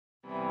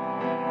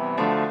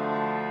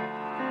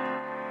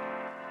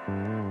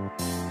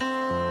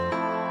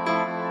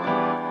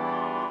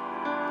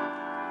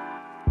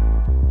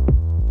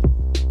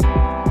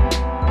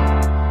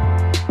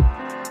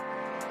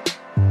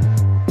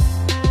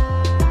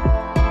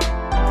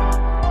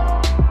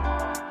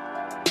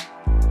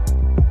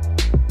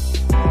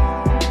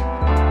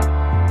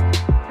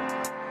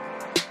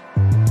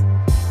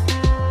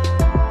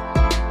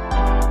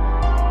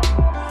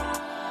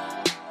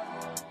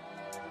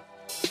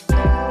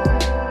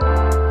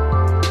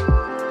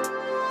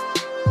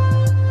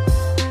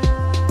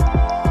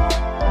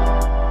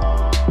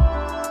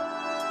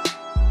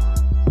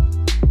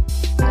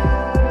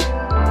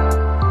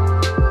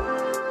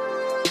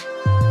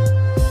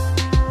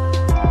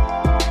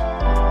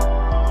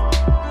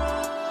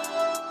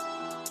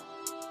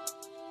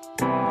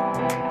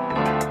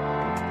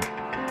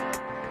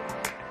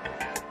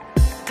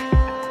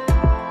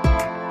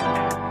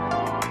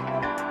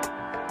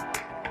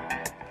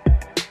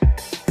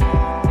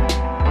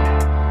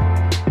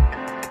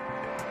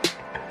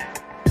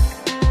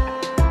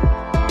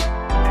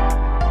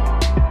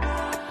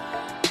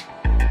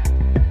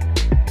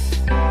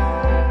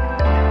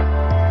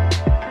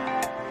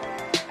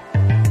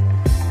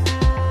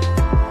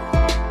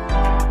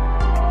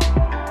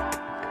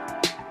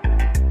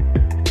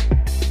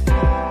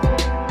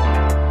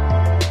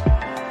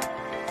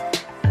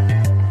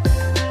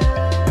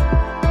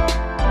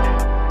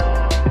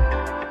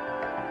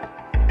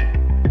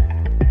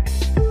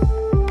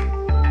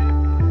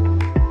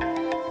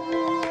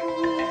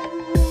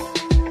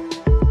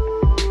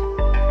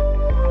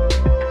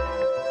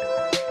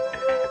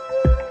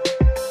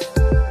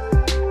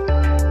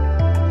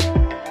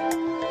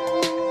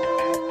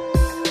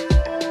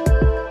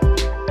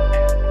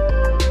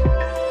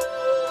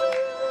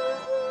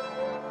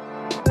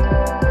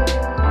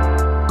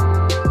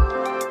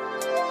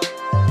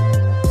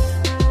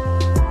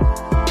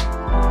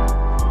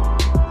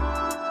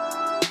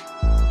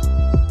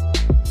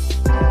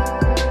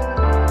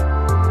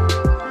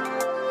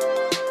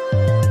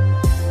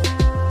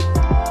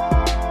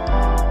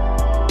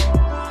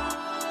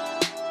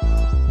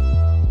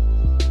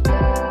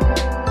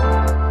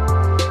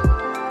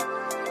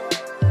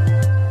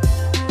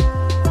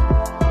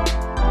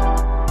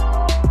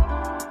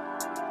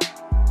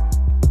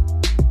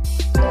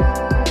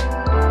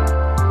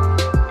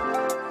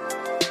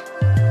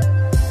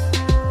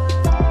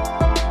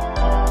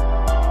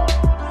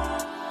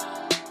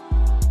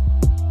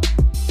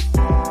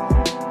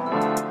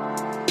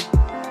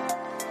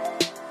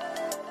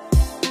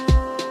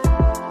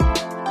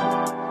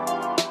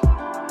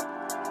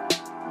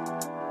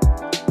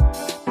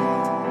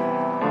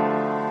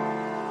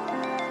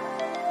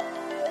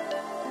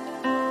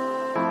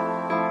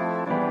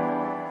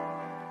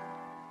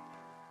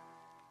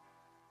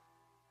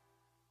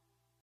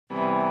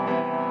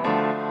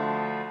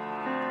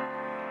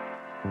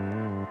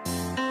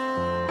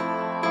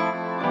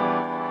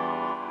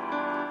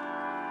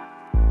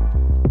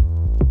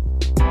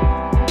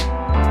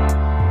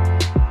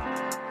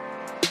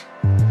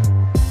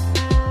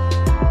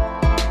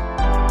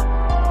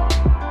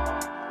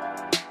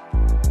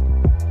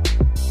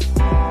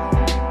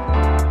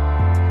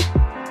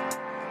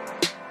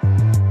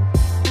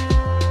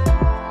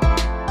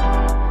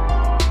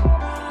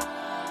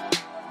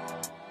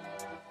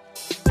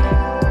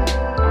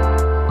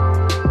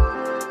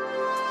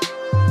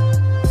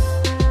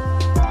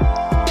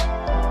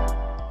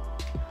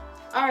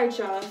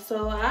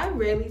I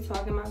rarely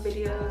talk in my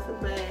videos,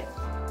 but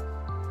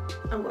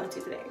I'm going to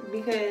today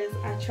because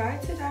I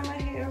tried to dye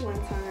my hair one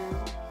time,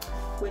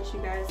 which you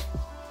guys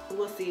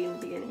will see in the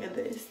beginning of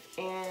this,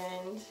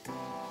 and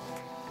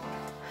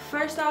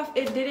first off,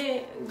 it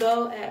didn't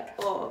go at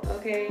all,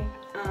 okay?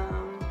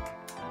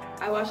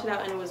 I washed it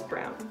out and it was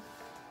brown.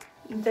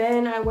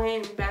 Then I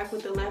went back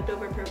with the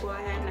leftover purple I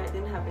had and I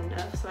didn't have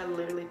enough, so I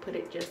literally put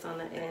it just on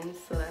the ends,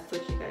 so that's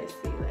what you guys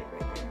see like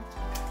right there.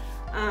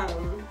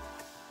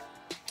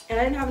 And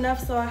I didn't have enough,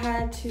 so I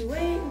had to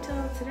wait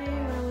until today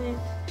when I went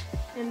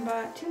and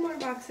bought 2 more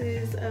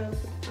boxes of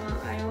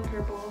Ion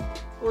Purple.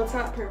 Well, it's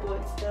not purple,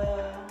 it's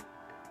the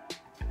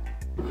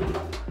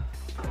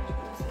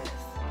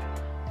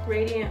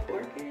Radiant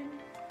Orchid.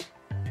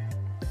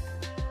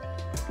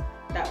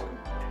 That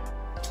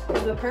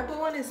one. The purple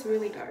one is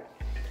really dark.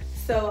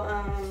 So,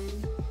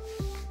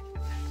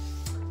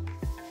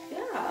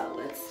 yeah,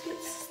 let's get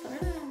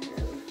started.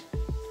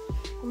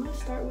 I'm gonna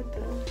start with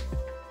the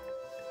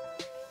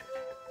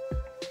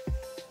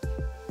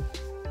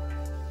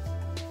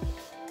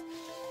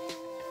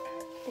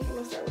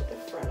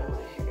front of my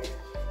hair.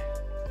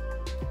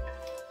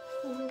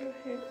 I'm gonna go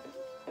ahead.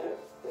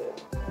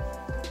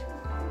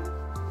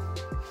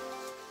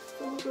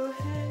 So I'm gonna go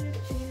ahead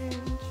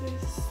and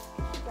just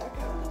back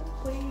out of the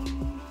way.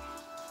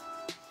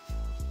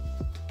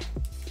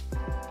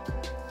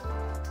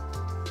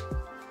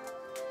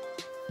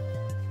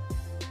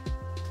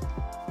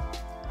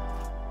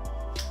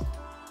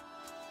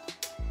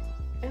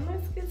 And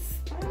let's get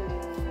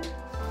started.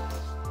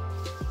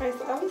 Alright,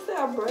 so obviously I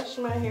brushed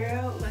my hair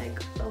out like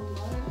a lot.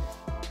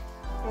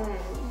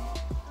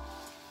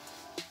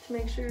 To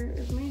make sure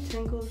as many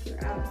tangles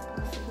are out as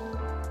possible.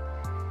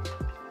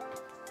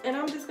 And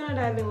I'm just gonna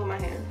dive in with my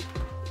hand.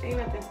 Ain't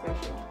nothing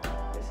special.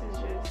 This is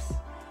just,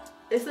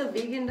 it's a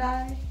vegan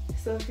dye.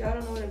 So if y'all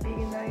don't know what a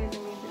vegan dye is,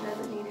 it means it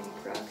doesn't need any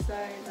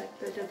peroxide, like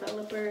the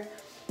developer,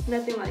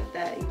 nothing like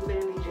that. You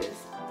literally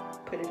just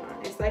put it on.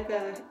 It's like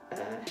a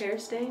hair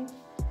stain.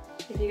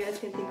 If you guys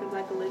can think of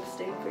like a lip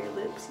stain for your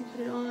lips, you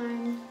put it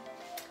on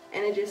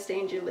and it just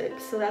stains your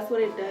lips. So that's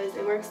what it does.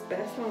 It works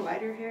best on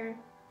lighter hair,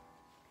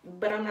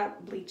 but I'm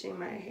not bleaching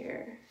my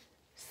hair.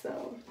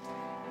 So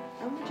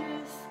I'm gonna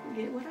just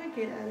get what I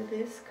get out of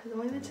this because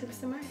only the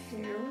tips of my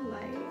hair are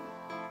light,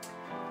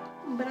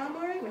 but I'm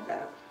alright with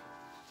that.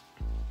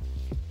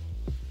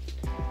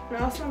 And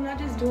also I'm not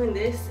just doing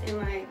this and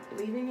like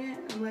leaving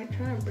it. I'm like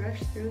trying to brush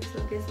through so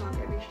it gets on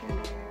every strand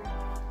of hair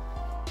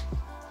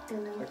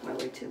and then work my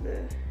way to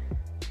the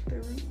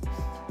roots.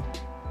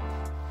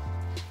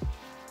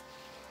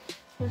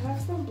 I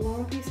have some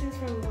blown pieces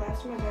from the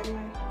last time I dyed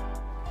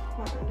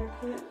my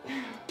undercut.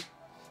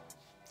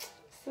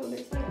 So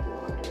there's like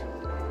blonde around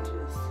the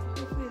edges.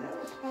 Hopefully that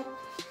will pop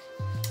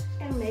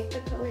and make the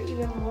color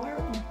even more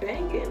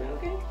banging,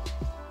 okay?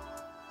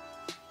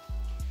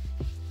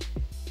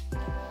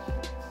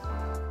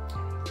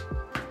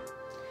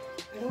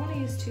 I don't want to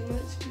use too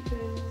much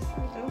because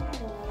I don't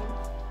have a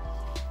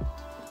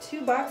lot.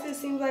 2 boxes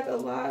seems like a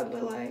lot,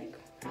 but like,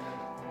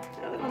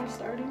 now that I'm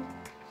starting,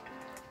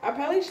 I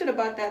probably should have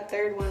bought that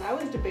 3rd one. I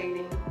was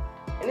debating,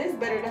 and it's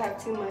better to have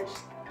too much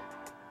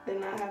than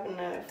not have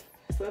enough.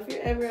 So if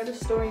you're ever at a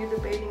store and you're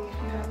debating if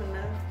you have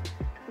enough,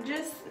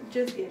 just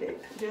get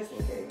it, just in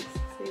case,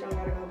 so you don't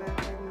gotta go back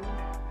like me.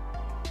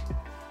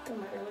 Don't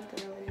matter what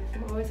the hell it is.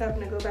 I'm always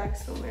having to go back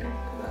somewhere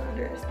because I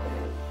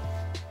underestimate.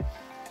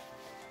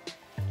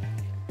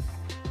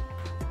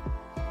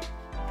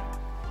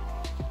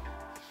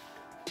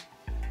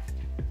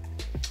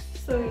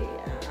 So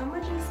yeah, I'm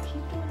gonna just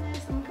keep doing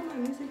this. I'm gonna put my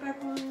music back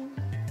on.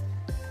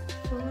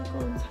 So I'm not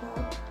going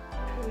top.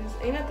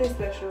 Ain't nothing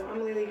special. I'm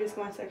literally just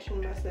going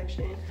section by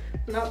section.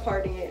 I'm not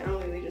parting it. I'm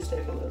literally just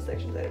taking those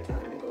sections at a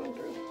time and going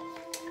through.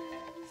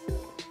 So,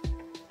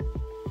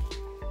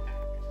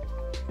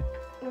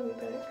 I'll be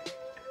back.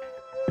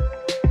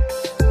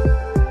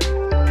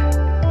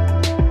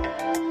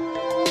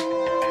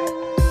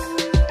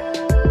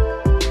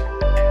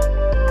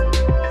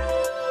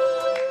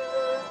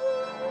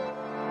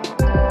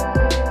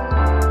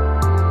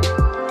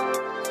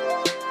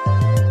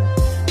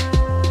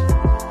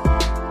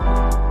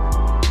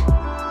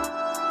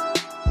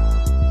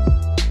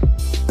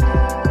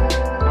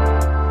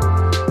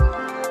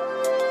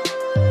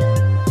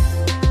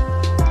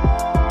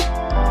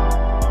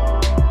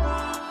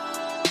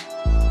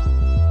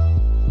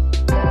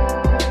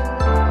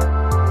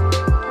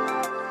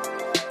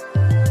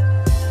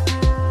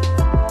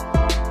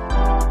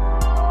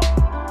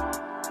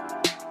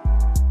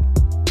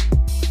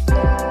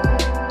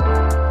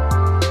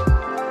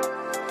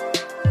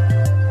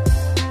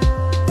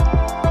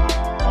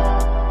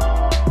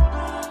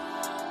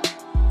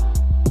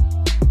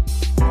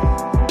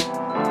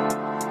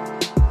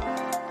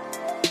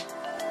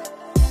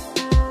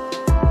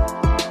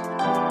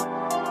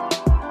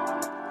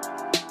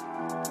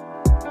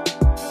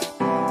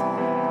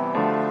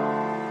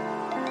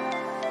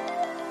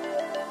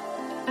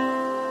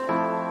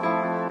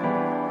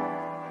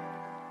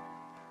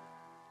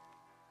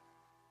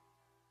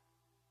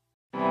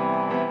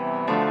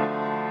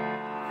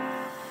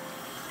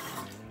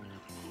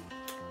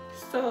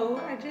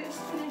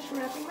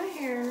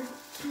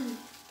 water.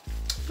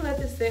 Let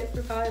this sit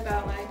for probably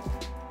about like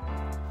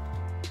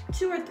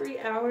 2 or 3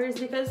 hours.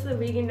 Because it's a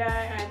vegan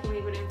diet, I can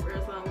leave it in for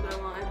as long as I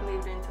want. I can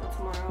leave it until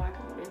tomorrow. I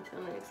can leave it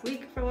until next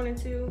week if I wanted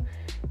to.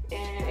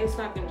 And it's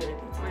not gonna do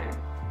anything to my hair.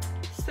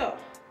 So,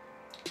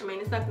 I mean,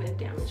 it's not gonna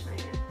damage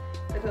my hair.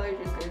 The color is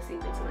just gonna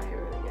seep into my hair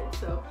really good.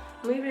 So,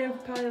 I'm leaving it in for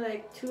probably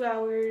like 2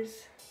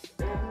 hours.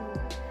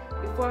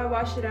 Before I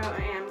wash it out,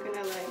 I am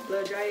gonna like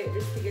blow dry it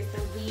just to get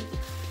some heat.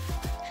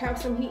 Trap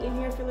some heat in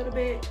here for a little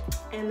bit.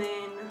 And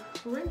then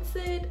rinse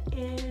it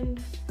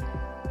and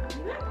I'll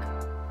be back.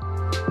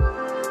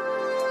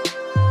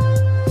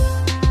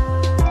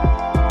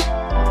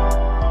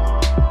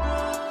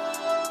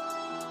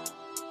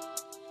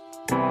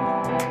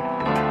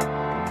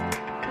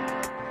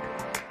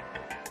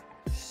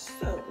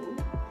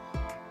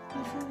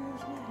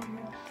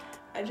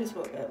 I just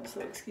woke up, so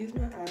excuse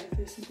my eyes,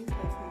 they're super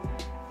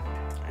puffy.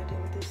 I deal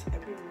with this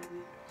every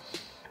morning.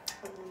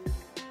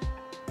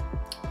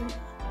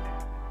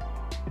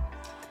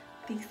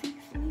 This is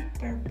my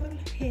purple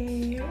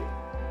hair.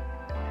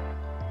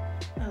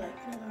 I like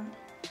it a lot.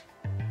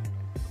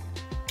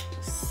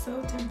 So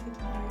tempted to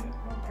buy it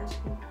more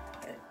purple,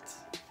 but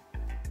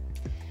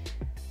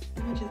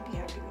I'm gonna just be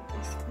happy with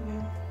this for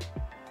now.